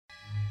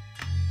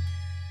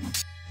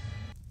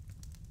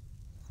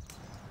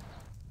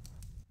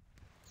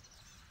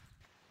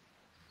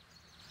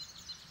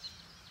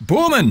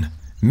Bowman,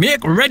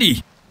 make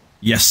ready.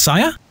 Yes,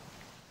 sire?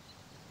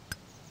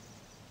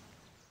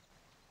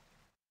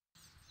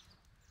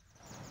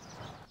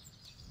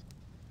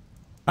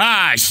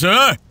 Aye,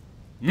 sir.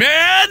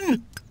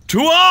 Men,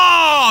 to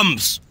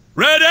arms!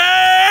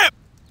 Ready?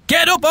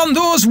 Get up on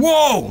those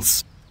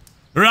walls!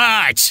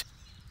 Right.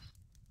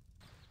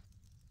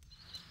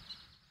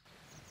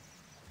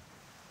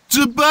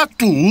 To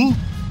battle?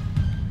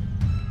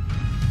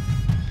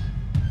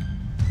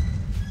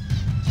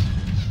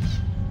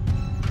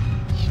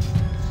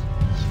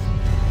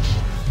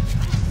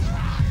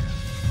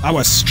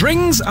 Our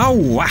strings are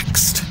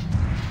waxed.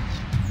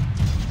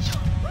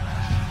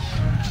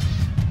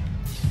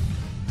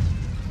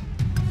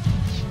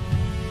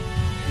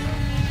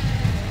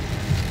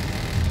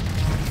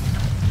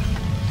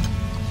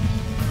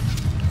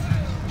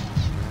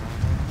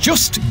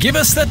 Just give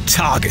us the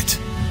target.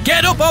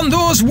 Get up on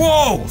those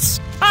walls!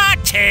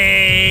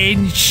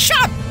 Attention!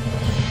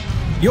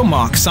 Your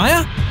mark,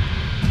 sire.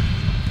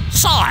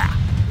 Sire,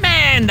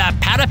 man the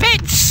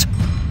parapets!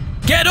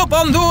 Get up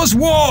on those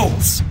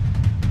walls!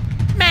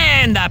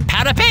 Man the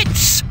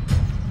parapets!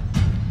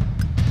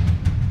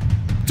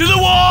 To the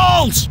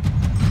walls!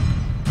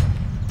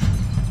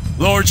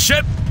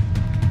 Lordship,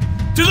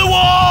 to the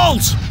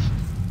walls!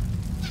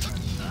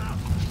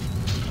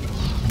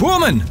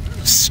 Bowman,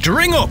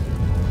 string up!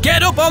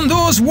 Get up on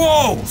those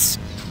walls!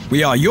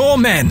 We are your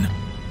men.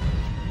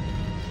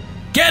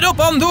 Get up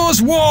on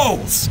those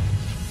walls!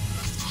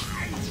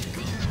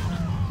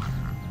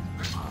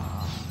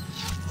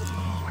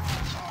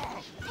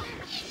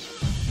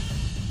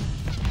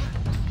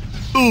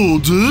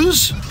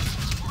 Orders?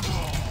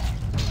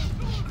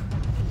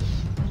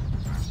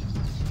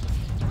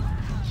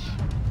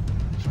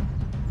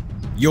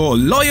 Your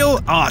loyal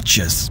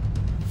archers.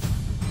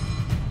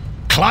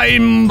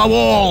 Climb the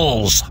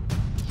walls!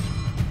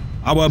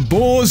 Our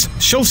bows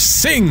shall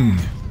sing.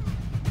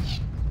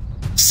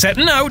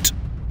 Setting out.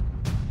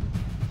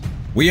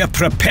 We are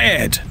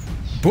prepared.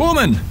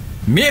 Bowman,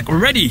 make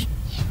ready.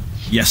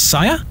 Yes,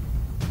 sire?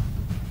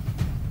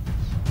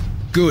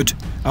 Good.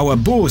 Our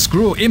bows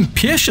grow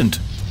impatient.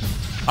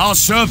 I'll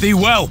serve thee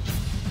well.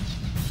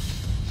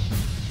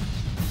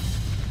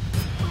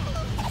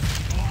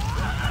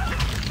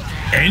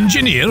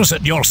 Engineers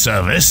at your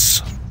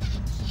service.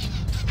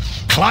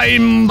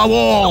 Climb the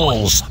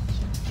walls.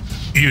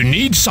 You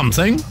need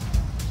something?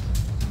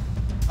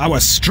 Our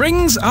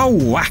strings are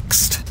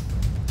waxed.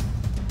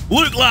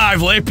 Look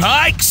lively,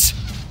 pikes!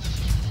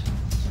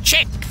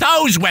 Check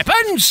those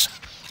weapons!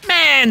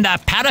 Man the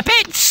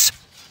parapets!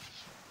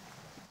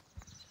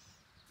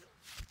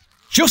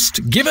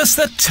 Just give us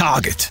the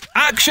target.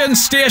 Action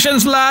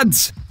stations,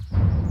 lads!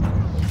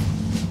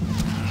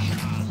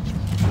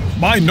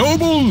 My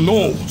noble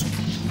lord,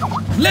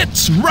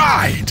 let's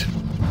ride!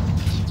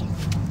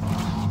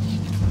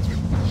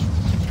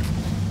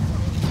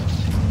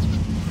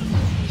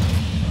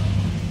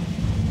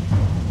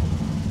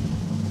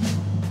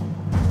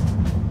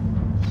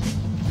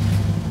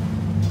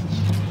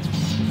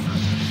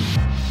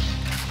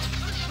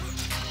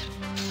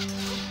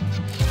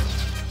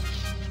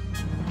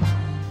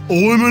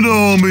 I'm an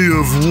army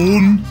of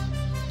one.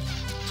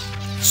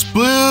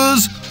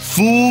 Spears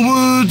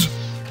forward.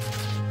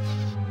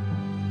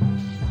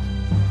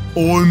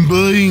 I'm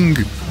being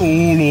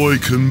all I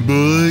can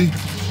be.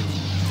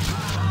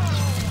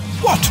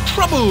 What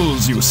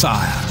troubles you,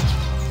 sire?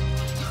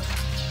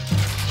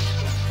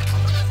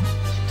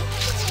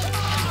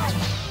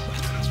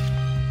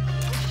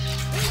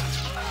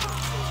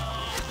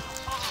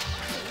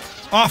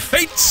 Our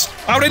fates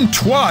are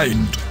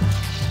entwined.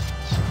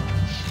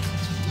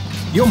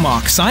 Your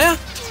mark, sire?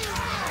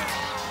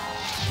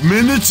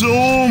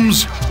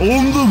 Men-at-arms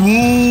on the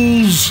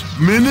walls.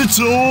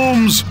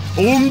 Men-at-arms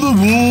on the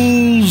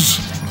walls.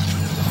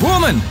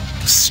 Woman,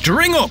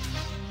 string up.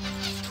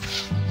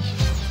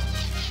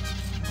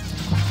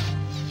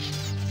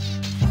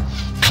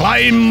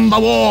 Climb the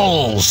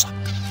walls.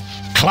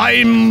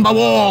 Climb the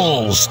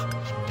walls.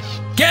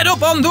 Get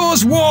up on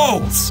those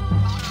walls.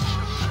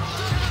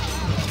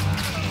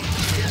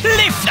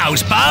 Lift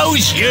those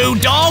bows, you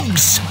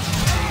dogs!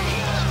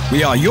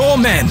 We are your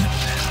men.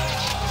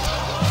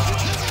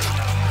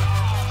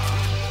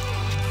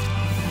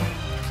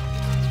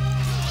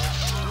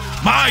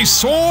 My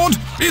sword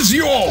is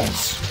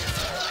yours.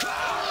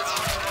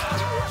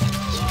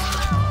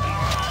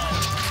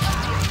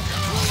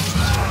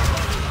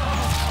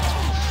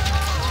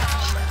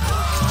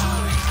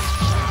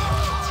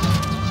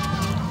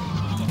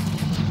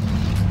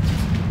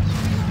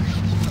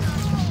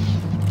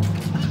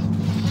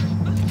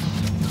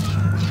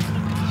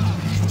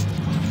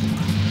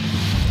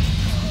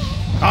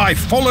 I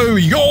follow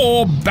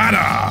your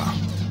banner.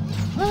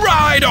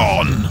 Ride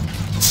on!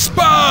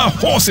 Spur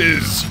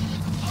horses!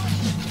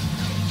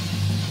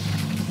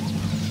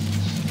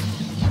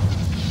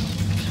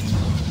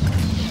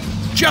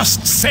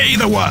 Just say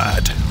the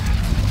word.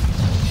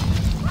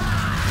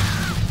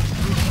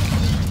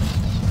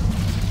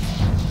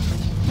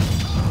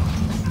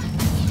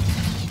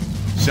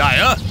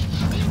 Sire?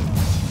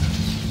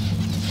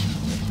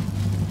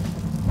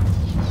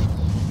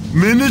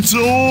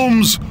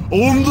 Men-at-arms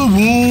on the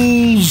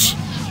walls!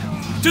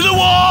 To the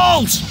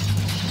walls!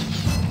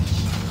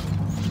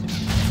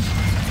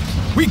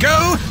 We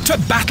go to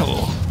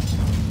battle!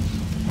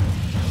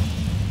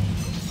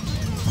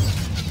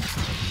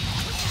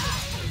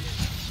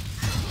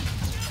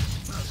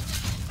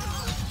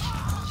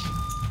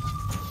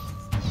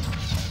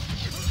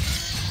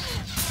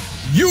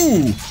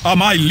 You are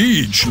my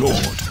liege, Lord.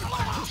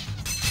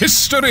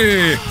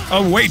 History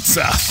awaits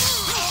us.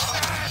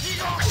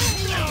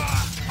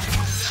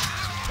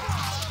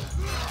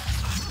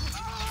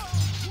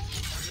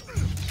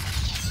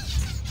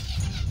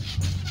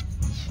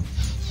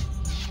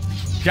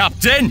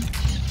 Captain!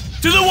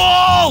 To the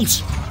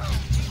walls!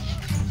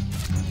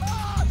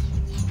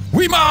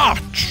 We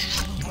march!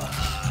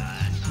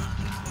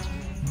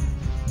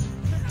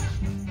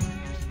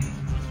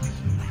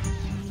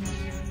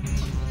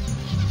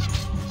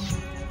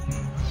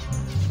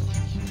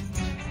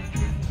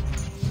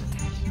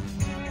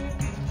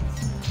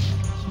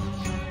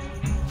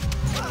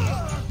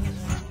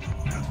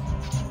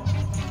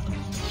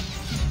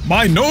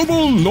 My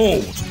noble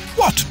lord,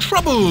 what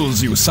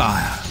troubles you,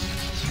 sire?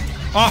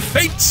 Our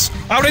fates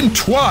are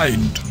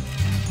entwined.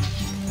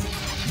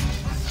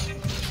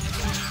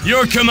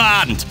 Your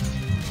command!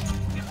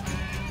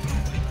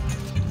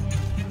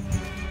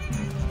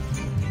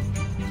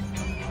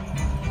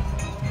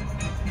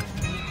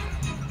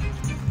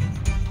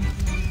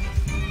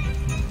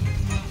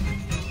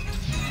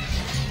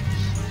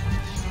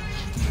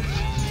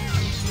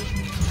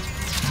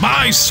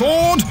 My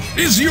sword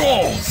is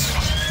yours.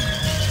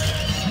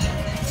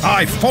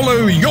 I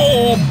follow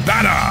your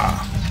banner.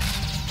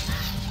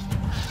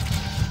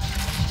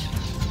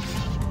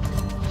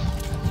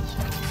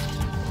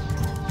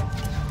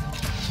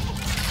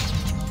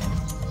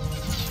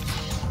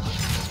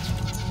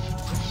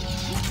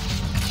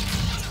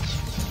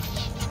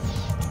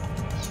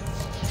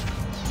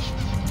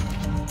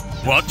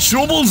 What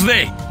troubles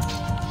thee?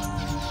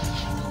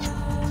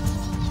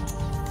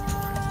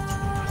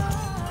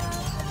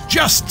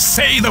 Just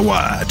say the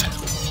word.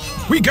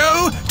 We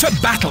go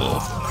to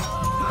battle.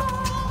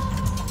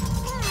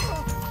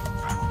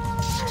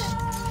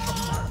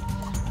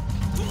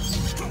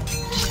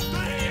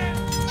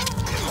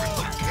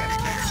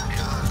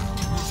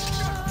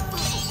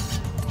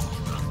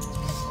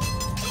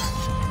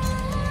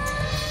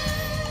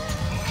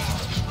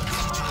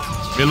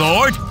 My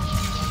lord?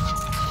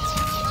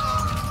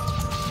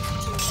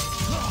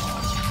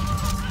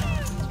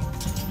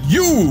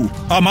 You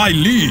are my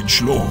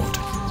liege, lord.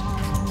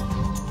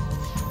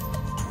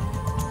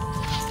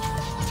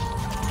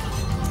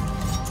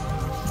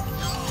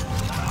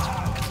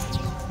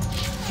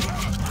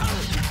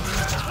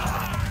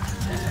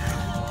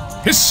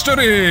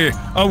 History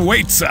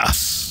awaits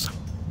us.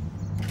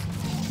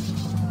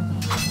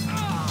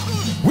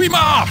 We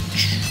march!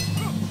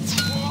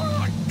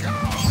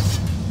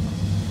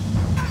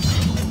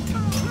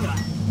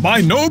 My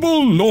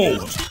noble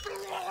lord.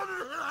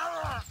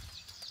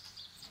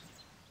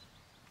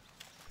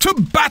 To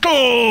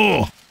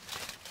battle!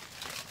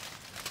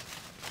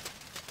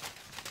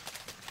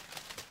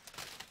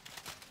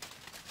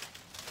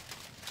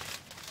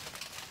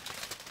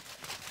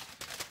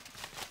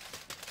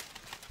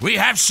 We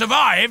have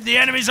survived the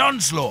enemy's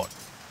onslaught.